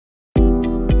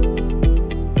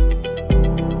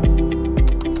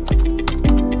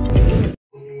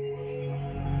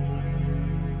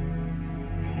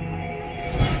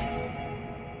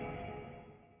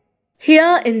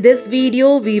Here in this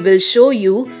video we will show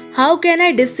you how can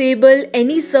I disable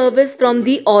any service from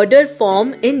the order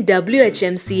form in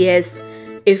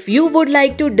WHMCS. If you would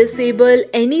like to disable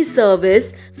any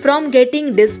service from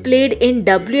getting displayed in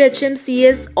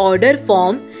WHMCS order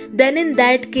form, then in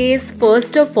that case,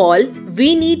 first of all,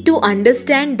 we need to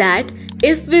understand that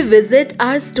if we visit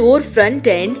our store front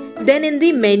end, then in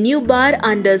the menu bar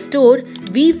under store,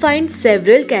 we find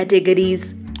several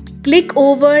categories. Click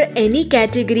over any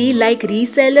category like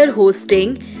reseller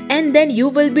hosting and then you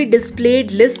will be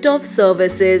displayed list of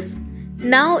services.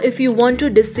 Now if you want to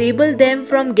disable them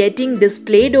from getting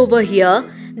displayed over here,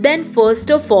 then first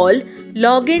of all,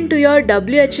 log in to your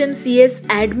WHMCS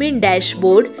admin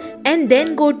dashboard and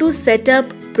then go to setup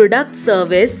product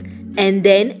service and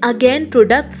then again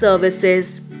product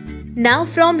services. Now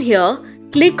from here,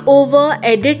 click over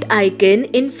edit icon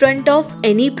in front of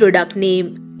any product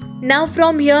name. Now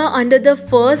from here under the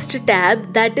first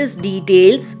tab, that is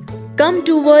details, come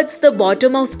towards the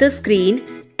bottom of the screen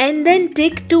and then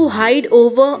tick to hide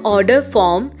over order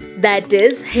form, that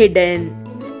is hidden.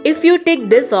 If you tick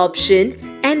this option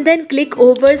and then click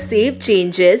over save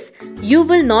changes, you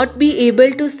will not be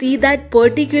able to see that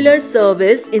particular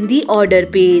service in the order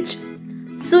page.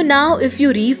 So now if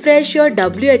you refresh your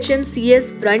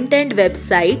WHMCS front end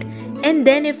website and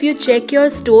then if you check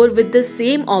your store with the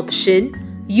same option,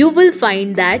 you will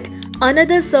find that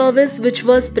another service which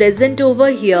was present over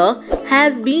here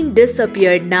has been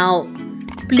disappeared now.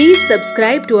 Please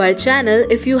subscribe to our channel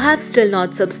if you have still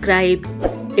not subscribed.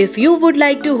 If you would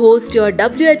like to host your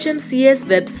WHMCS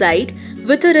website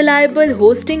with a reliable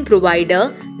hosting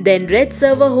provider, then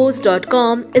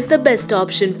redserverhost.com is the best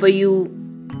option for you.